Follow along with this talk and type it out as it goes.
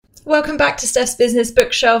Welcome back to Steph's Business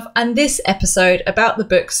Bookshelf and this episode about the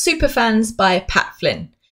book Superfans by Pat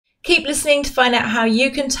Flynn. Keep listening to find out how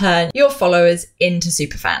you can turn your followers into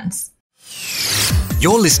superfans.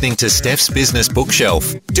 You're listening to Steph's Business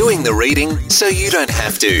Bookshelf, doing the reading so you don't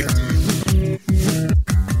have to.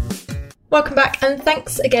 Welcome back and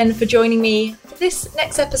thanks again for joining me for this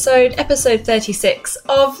next episode, episode 36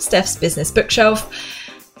 of Steph's Business Bookshelf.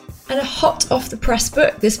 And a hot off the press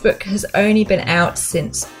book. This book has only been out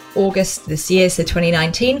since August this year, so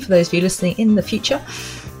 2019, for those of you listening in the future.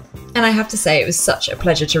 And I have to say, it was such a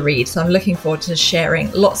pleasure to read. So I'm looking forward to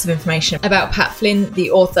sharing lots of information about Pat Flynn,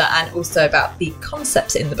 the author, and also about the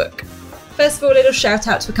concepts in the book. First of all, a little shout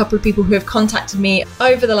out to a couple of people who have contacted me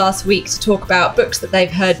over the last week to talk about books that they've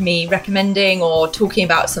heard me recommending or talking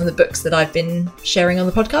about some of the books that I've been sharing on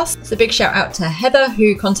the podcast. So a big shout out to Heather,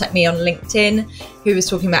 who contacted me on LinkedIn, who was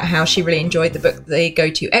talking about how she really enjoyed the book The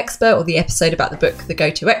Go-To Expert, or the episode about the book The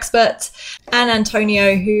Go-To Expert. And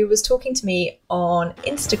Antonio, who was talking to me on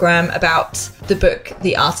Instagram about the book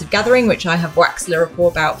The Art of Gathering, which I have waxed lyrical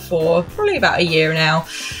about for probably about a year now.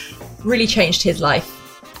 Really changed his life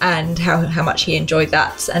and how much he enjoyed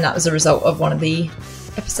that. And that was a result of one of the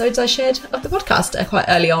episodes I shared of the podcast quite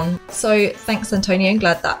early on. So thanks, Antonio. I'm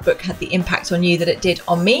glad that book had the impact on you that it did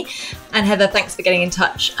on me. And Heather, thanks for getting in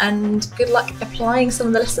touch and good luck applying some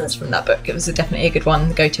of the lessons from that book. It was definitely a good one,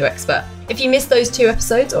 The Go-To Expert. If you missed those two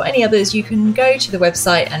episodes or any others, you can go to the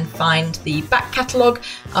website and find the back catalogue.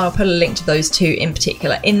 I'll put a link to those two in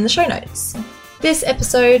particular in the show notes. This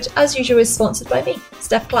episode, as usual, is sponsored by me,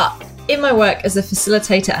 Steph Clark. In my work as a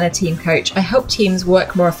facilitator and a team coach, I help teams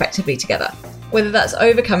work more effectively together. Whether that's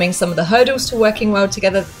overcoming some of the hurdles to working well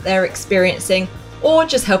together that they're experiencing, or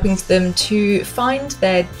just helping them to find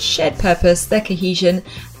their shared purpose, their cohesion,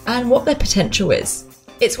 and what their potential is.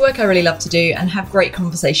 It's work I really love to do and have great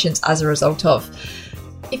conversations as a result of.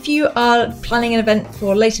 If you are planning an event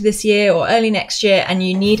for later this year or early next year and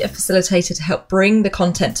you need a facilitator to help bring the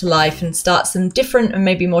content to life and start some different and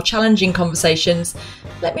maybe more challenging conversations,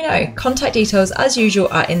 let me know. Contact details, as usual,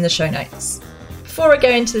 are in the show notes. Before I go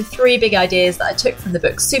into the three big ideas that I took from the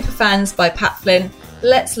book Superfans by Pat Flynn,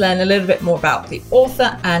 let's learn a little bit more about the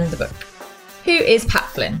author and the book. Who is Pat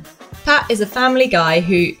Flynn? Pat is a family guy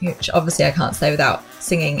which obviously I can't say without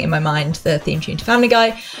singing in my mind the theme tune to Family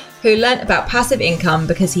Guy, who learnt about passive income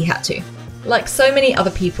because he had to. Like so many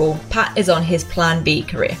other people, Pat is on his Plan B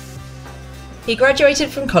career. He graduated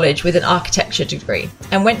from college with an architecture degree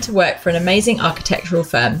and went to work for an amazing architectural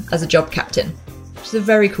firm as a job captain, which is a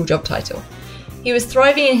very cool job title. He was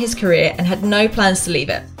thriving in his career and had no plans to leave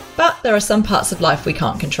it, but there are some parts of life we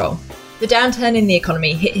can't control. The downturn in the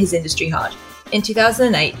economy hit his industry hard. In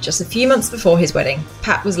 2008, just a few months before his wedding,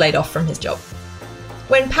 Pat was laid off from his job.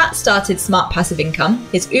 When Pat started Smart Passive Income,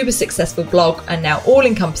 his uber successful blog and now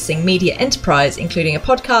all-encompassing media enterprise, including a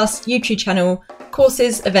podcast, YouTube channel,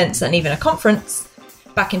 courses, events, and even a conference,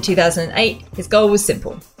 back in 2008, his goal was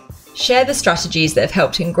simple: share the strategies that have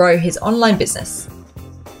helped him grow his online business.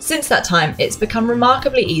 Since that time, it's become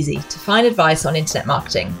remarkably easy to find advice on internet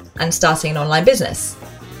marketing and starting an online business.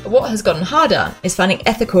 But what has gotten harder is finding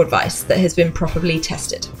ethical advice that has been properly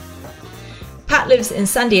tested. Pat lives in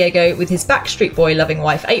San Diego with his Backstreet Boy loving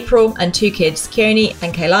wife April and two kids, Keone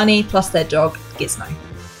and Kaylani, plus their dog Gizmo.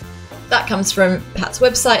 That comes from Pat's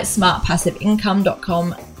website,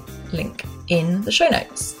 smartpassiveincome.com, link in the show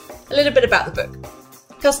notes. A little bit about the book.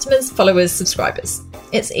 Customers, followers, subscribers.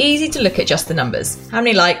 It's easy to look at just the numbers. How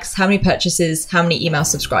many likes, how many purchases, how many email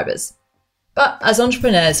subscribers. But as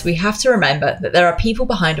entrepreneurs, we have to remember that there are people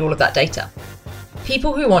behind all of that data.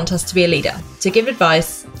 People who want us to be a leader, to give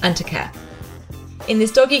advice, and to care. In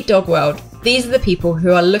this dog-eat-dog world, these are the people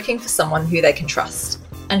who are looking for someone who they can trust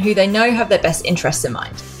and who they know have their best interests in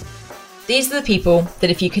mind. These are the people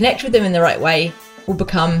that if you connect with them in the right way, will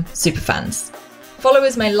become superfans.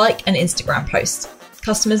 Followers may like an Instagram post.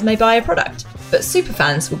 Customers may buy a product, but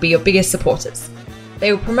superfans will be your biggest supporters.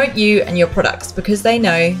 They will promote you and your products because they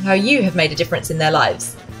know how you have made a difference in their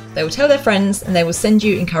lives. They will tell their friends and they will send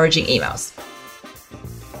you encouraging emails.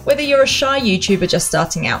 Whether you're a shy YouTuber just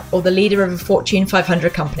starting out or the leader of a Fortune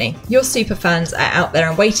 500 company, your superfans are out there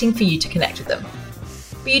and waiting for you to connect with them.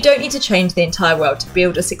 But you don't need to change the entire world to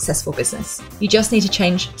build a successful business. You just need to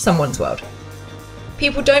change someone's world.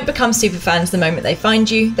 People don't become superfans the moment they find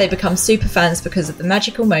you. They become superfans because of the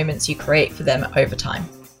magical moments you create for them over time.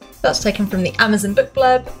 That's taken from the Amazon book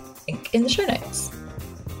blurb, link in the show notes.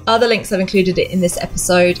 Other links I've included in this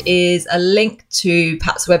episode is a link to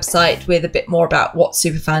Pat's website with a bit more about what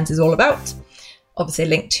Superfans is all about. Obviously a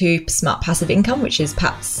link to Smart Passive Income, which is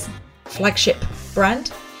Pat's flagship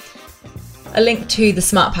brand. a link to the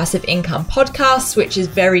Smart Passive Income podcast, which is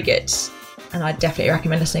very good, and I definitely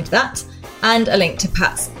recommend listening to that, and a link to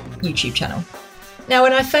Pat's YouTube channel. Now,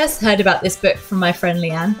 when I first heard about this book from my friend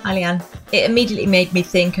Leanne, hi Leanne, it immediately made me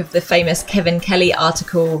think of the famous Kevin Kelly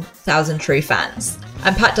article, 1,000 True Fans.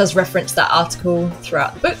 And Pat does reference that article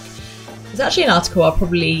throughout the book. It's actually an article I'll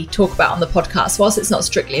probably talk about on the podcast. Whilst it's not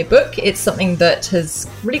strictly a book, it's something that has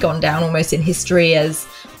really gone down almost in history as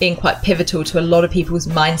being quite pivotal to a lot of people's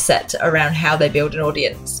mindset around how they build an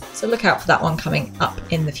audience. So look out for that one coming up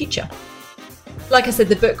in the future. Like I said,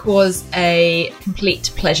 the book was a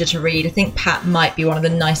complete pleasure to read. I think Pat might be one of the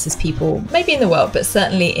nicest people, maybe in the world, but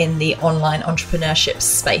certainly in the online entrepreneurship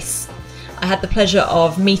space. I had the pleasure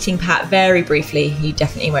of meeting Pat very briefly, you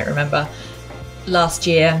definitely won't remember, last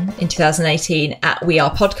year in 2018 at We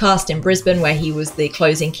Are Podcast in Brisbane, where he was the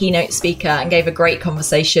closing keynote speaker and gave a great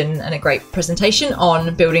conversation and a great presentation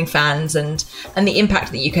on building fans and the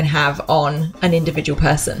impact that you can have on an individual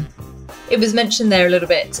person. It was mentioned there a little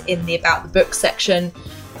bit in the About the Book section,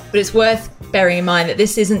 but it's worth bearing in mind that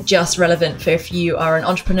this isn't just relevant for if you are an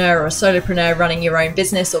entrepreneur or a solopreneur running your own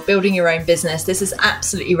business or building your own business. This is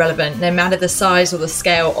absolutely relevant no matter the size or the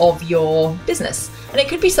scale of your business. And it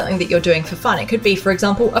could be something that you're doing for fun. It could be, for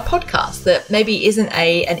example, a podcast that maybe isn't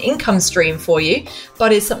an income stream for you,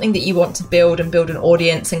 but is something that you want to build and build an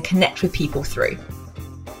audience and connect with people through.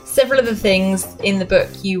 Several of the things in the book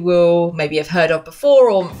you will maybe have heard of before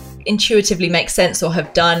or intuitively make sense or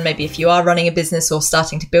have done, maybe if you are running a business or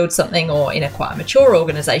starting to build something or in a quite a mature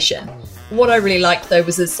organization. What I really liked though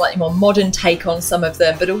was a slightly more modern take on some of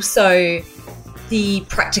them, but also the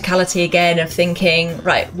practicality again of thinking,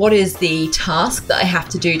 right, what is the task that I have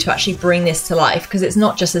to do to actually bring this to life? Because it's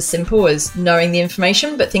not just as simple as knowing the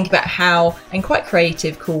information, but think about how, in quite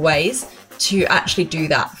creative, cool ways, to actually do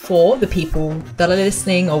that for the people that are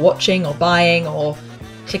listening or watching or buying or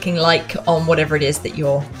clicking like on whatever it is that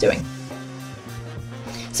you're doing.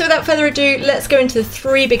 So without further ado, let's go into the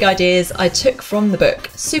 3 big ideas I took from the book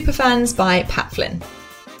Superfans by Pat Flynn.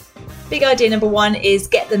 Big idea number 1 is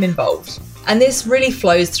get them involved. And this really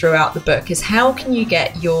flows throughout the book, is how can you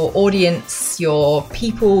get your audience, your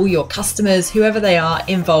people, your customers, whoever they are,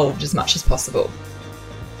 involved as much as possible.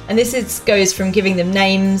 And this goes from giving them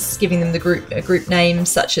names, giving them the group names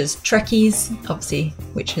such as Trekkies, obviously,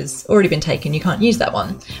 which has already been taken, you can't use that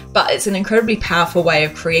one. But it's an incredibly powerful way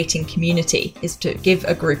of creating community, is to give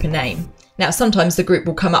a group a name. Now, sometimes the group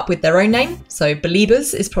will come up with their own name. So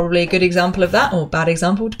Beliebers is probably a good example of that, or bad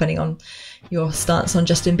example, depending on your stance on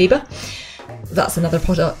Justin Bieber. That's another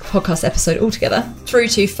podcast episode altogether. Through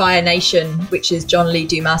to Fire Nation, which is John Lee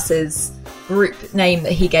Dumas's group name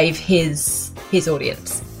that he gave his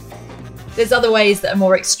audience. There's other ways that are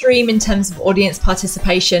more extreme in terms of audience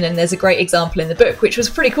participation, and there's a great example in the book, which was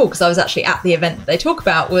pretty cool because I was actually at the event that they talk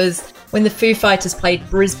about, was when the Foo Fighters played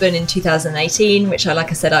Brisbane in 2018, which like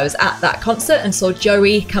I said, I was at that concert and saw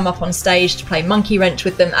Joey come up on stage to play Monkey Wrench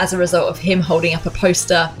with them as a result of him holding up a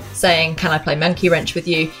poster saying, "Can I play Monkey Wrench with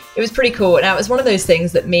you?" It was pretty cool. Now, it was one of those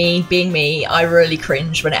things that me, being me, I really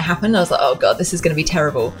cringed when it happened. I was like, oh God, this is going to be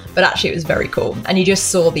terrible. But actually it was very cool. And you just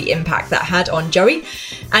saw the impact that had on Joey.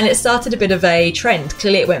 And it started a bit of a trend.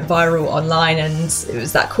 Clearly it went viral online, and it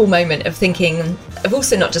was that cool moment of thinking, of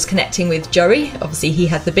also not just connecting with Joey. Obviously he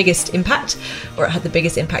had the biggest impact, or it had the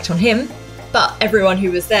biggest impact on him. But everyone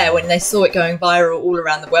who was there, when they saw it going viral all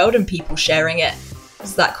around the world and people sharing it, it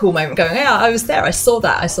was that cool moment going, yeah, I was there. I saw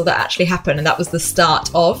that actually happen. And that was the start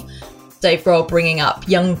of Dave Grohl bringing up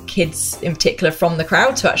young kids in particular from the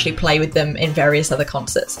crowd to actually play with them in various other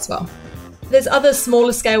concerts as well. There's other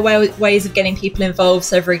smaller scale ways of getting people involved.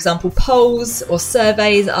 So for example, polls or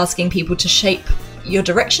surveys asking people to shape your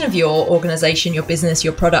direction of your organization, your business,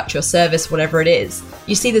 your product, your service, whatever it is.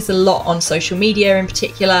 You see this a lot on social media in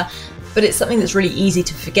particular, but it's something that's really easy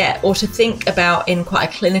to forget or to think about in quite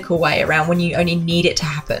a clinical way around when you only need it to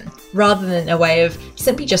happen, rather than a way of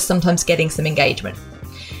simply just sometimes getting some engagement.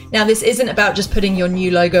 Now, this isn't about just putting your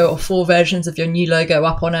new logo or 4 versions of your new logo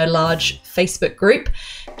up on a large Facebook group,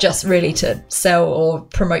 just really to sell or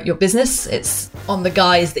promote your business. It's on the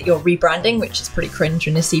guise that you're rebranding, which is pretty cringe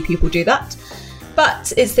when you see people do that.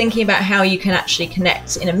 But it's thinking about how you can actually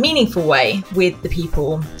connect in a meaningful way with the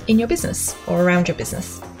people in your business or around your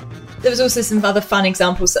business. There was also some other fun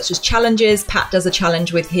examples such as challenges. Pat does a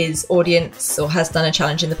challenge with his audience, or has done a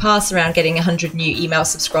challenge in the past, around getting 100 new email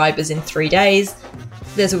subscribers in 3 days.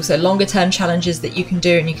 There's also longer term challenges that you can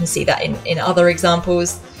do, and you can see that in other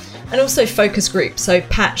examples. And also focus groups. So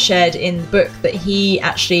Pat shared in the book that he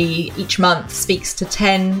actually each month speaks to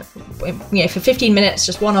 10 for 15 minutes,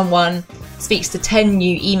 just one-on-one, speaks to 10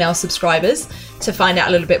 new email subscribers to find out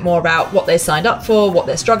a little bit more about what they signed up for, what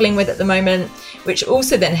they're struggling with at the moment, which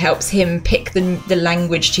also then helps him pick the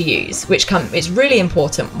language to use, which is really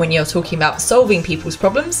important when you're talking about solving people's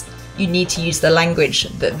problems. You need to use the language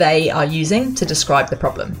that they are using to describe the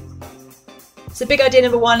problem. So big idea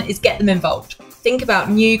number 1 is get them involved. Think about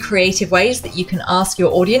new creative ways that you can ask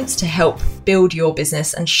your audience to help build your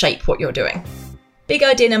business and shape what you're doing. Big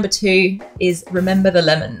idea number 2 is remember the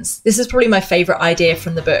lemons. This is probably my favorite idea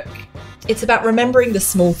from the book. It's about remembering the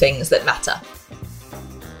small things that matter.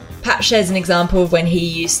 Pat shares an example of when he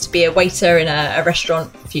used to be a waiter in a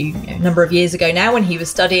restaurant a number of years ago now when he was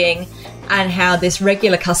studying, and how this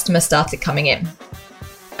regular customer started coming in.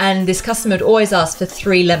 And this customer would always ask for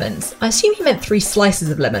 3 lemons. I assume he meant 3 slices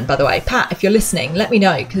of lemon, by the way. Pat, if you're listening, let me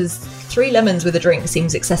know, because 3 lemons with a drink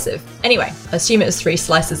seems excessive. Anyway, I assume it was 3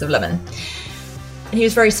 slices of lemon. And he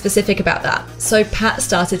was very specific about that. So Pat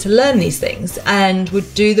started to learn these things and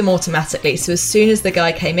would do them automatically. So as soon as the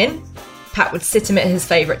guy came in, Pat would sit him at his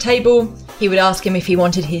favourite table. He would ask him if he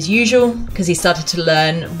wanted his usual, because he started to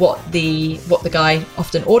learn what the guy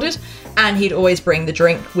often ordered. And he'd always bring the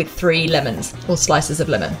drink with 3 lemons or slices of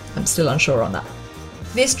lemon. I'm still unsure on that.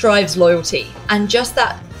 This drives loyalty, and just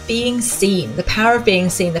that being seen, the power of being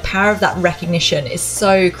seen, the power of that recognition is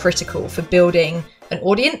so critical for building an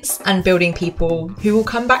audience and building people who will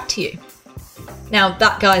come back to you. Now,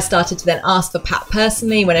 that guy started to then ask for Pat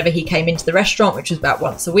personally whenever he came into the restaurant, which was about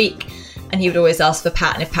once a week. And he would always ask for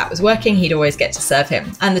Pat, and if Pat was working, he'd always get to serve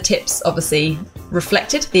him. And the tips obviously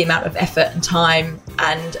reflected the amount of effort and time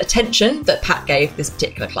and attention that Pat gave this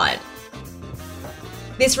particular client.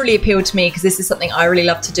 This really appealed to me because this is something I really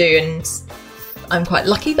love to do, and I'm quite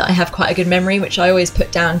lucky that I have quite a good memory, which I always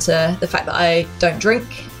put down to the fact that I don't drink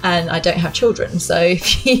and I don't have children. So,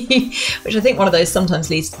 which I think one of those sometimes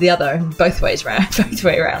leads to the other, both way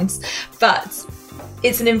around. But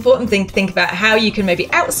it's an important thing to think about how you can maybe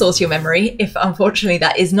outsource your memory if unfortunately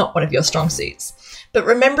that is not one of your strong suits. But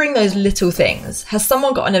remembering those little things. Has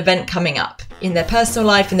someone got an event coming up in their personal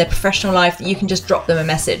life, in their professional life, that you can just drop them a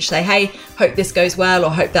message, say, hey, hope this goes well, or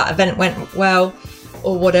hope that event went well,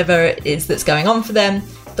 or whatever it is that's going on for them.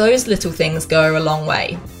 Those little things go a long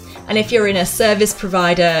way. And if you're in a service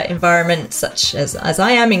provider environment, such as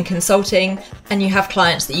I am in consulting, and you have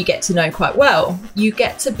clients that you get to know quite well, you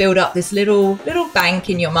get to build up this little bank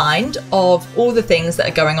in your mind of all the things that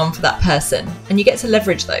are going on for that person, and you get to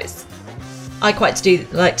leverage those. I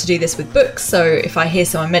like to do this with books. So if I hear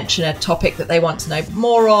someone mention a topic that they want to know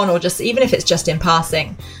more on, or just even if it's just in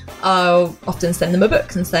passing, I'll often send them a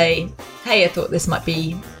book and say, hey, I thought this might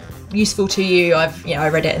be useful to you. I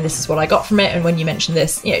read it and this is what I got from it. And when you mention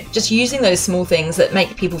this, just using those small things that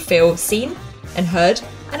make people feel seen and heard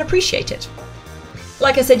and appreciated.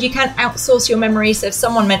 Like I said, you can outsource your memory. So if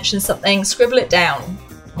someone mentions something, scribble it down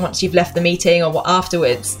once you've left the meeting or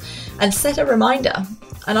afterwards, and set a reminder.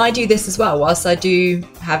 And I do this as well. Whilst I do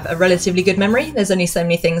have a relatively good memory, there's only so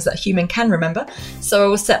many things that a human can remember. So I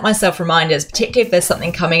will set myself reminders, particularly if there's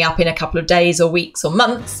something coming up in a couple of days or weeks or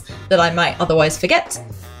months that I might otherwise forget.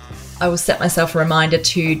 I will set myself a reminder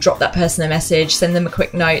to drop that person a message, send them a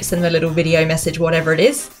quick note, send them a little video message, whatever it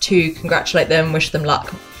is, to congratulate them, wish them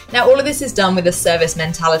luck. Now, all of this is done with a service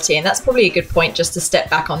mentality, and that's probably a good point just to step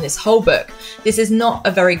back on this whole book. This is not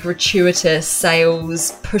a very gratuitous,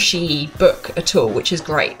 sales, pushy book at all, which is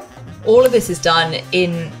great. All of this is done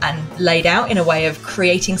in and laid out in a way of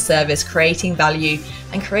creating service, creating value,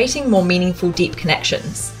 and creating more meaningful, deep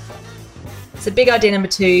connections. So big idea number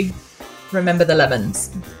 2, remember the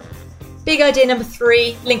lemons. Big idea number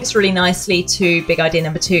 3 links really nicely to big idea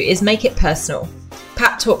number 2 is make it personal.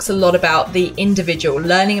 Pat talks a lot about the individual,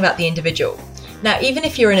 learning about the individual. Now, even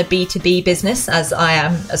if you're in a B2B business, as I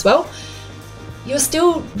am as well, you're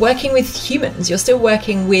still working with humans. You're still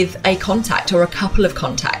working with a contact or a couple of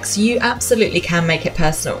contacts. You absolutely can make it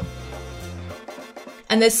personal.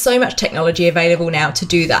 And there's so much technology available now to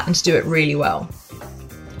do that and to do it really well.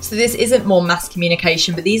 So this isn't more mass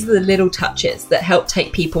communication, but these are the little touches that help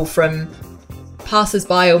take people from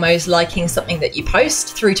passers-by almost liking something that you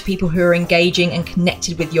post through to people who are engaging and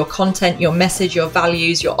connected with your content, your message, your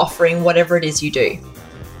values, your offering, whatever it is you do.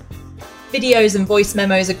 Videos and voice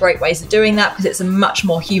memos are great ways of doing that because it's a much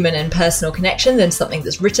more human and personal connection than something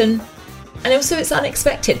that's written. And also it's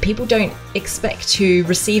unexpected. People don't expect to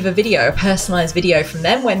receive a personalized video from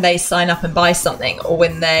them when they sign up and buy something, or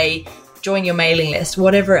when they join your mailing list,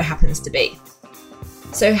 whatever it happens to be.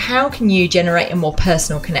 So how can you generate a more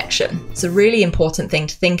personal connection? It's a really important thing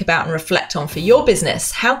to think about and reflect on for your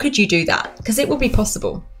business. How could you do that? Because it will be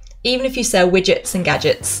possible. Even if you sell widgets and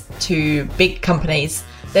gadgets to big companies,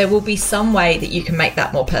 there will be some way that you can make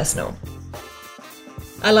that more personal.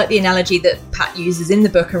 I like the analogy that Pat uses in the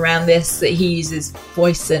book around this, that he uses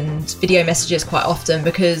voice and video messages quite often,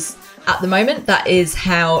 because at the moment that is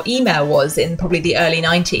how email was in probably the early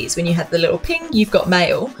 90s, when you had the little ping, you've got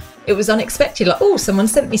mail. It was unexpected, like, oh, someone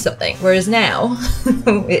sent me something. Whereas now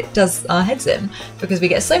it does our heads in because we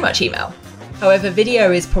get so much email. However,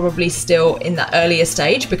 video is probably still in that earlier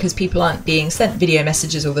stage because people aren't being sent video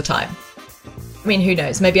messages all the time. I mean, who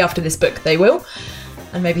knows? Maybe after this book they will.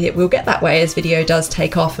 And maybe it will get that way as video does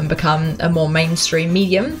take off and become a more mainstream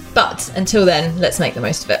medium. But until then, let's make the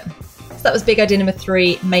most of it. So that was big idea number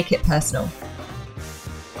 3, make it personal.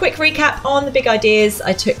 Quick recap on the big ideas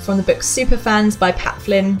I took from the book Superfans by Pat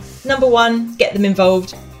Flynn. Number 1, get them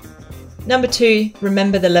involved. Number 2,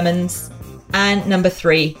 remember the lemons. And number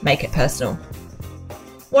 3, make it personal.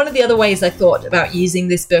 One of the other ways I thought about using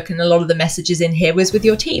this book and a lot of the messages in here was with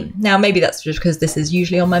your team. Now, maybe that's just because this is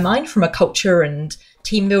usually on my mind from a culture and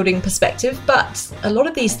team building perspective, but a lot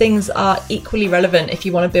of these things are equally relevant if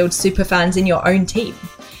you want to build super fans in your own team.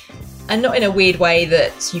 And not in a weird way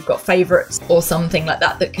that you've got favourites or something like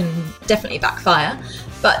that that can definitely backfire,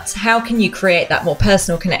 but how can you create that more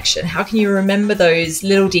personal connection? How can you remember those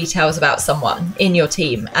little details about someone in your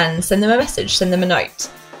team and send them a message, send them a note?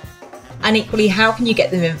 And equally, how can you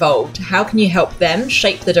get them involved? How can you help them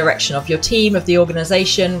shape the direction of your team, of the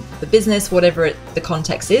organisation, the business, whatever the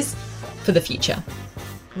context is for the future?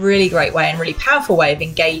 Really great way and really powerful way of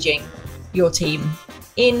engaging your team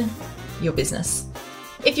in your business.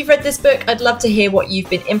 If you've read this book, I'd love to hear what you've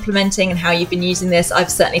been implementing and how you've been using this.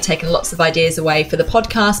 I've certainly taken lots of ideas away for the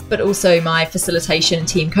podcast, but also my facilitation and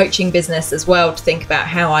team coaching business as well, to think about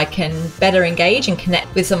how I can better engage and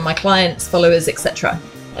connect with some of my clients, followers, etc.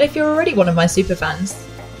 And if you're already one of my super fans,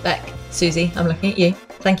 Beck, Susie, I'm looking at you.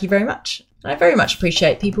 Thank you very much. And I very much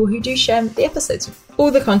appreciate people who do share the episodes.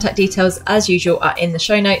 All the contact details, as usual, are in the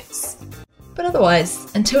show notes. But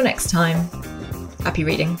otherwise, until next time, happy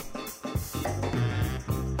reading.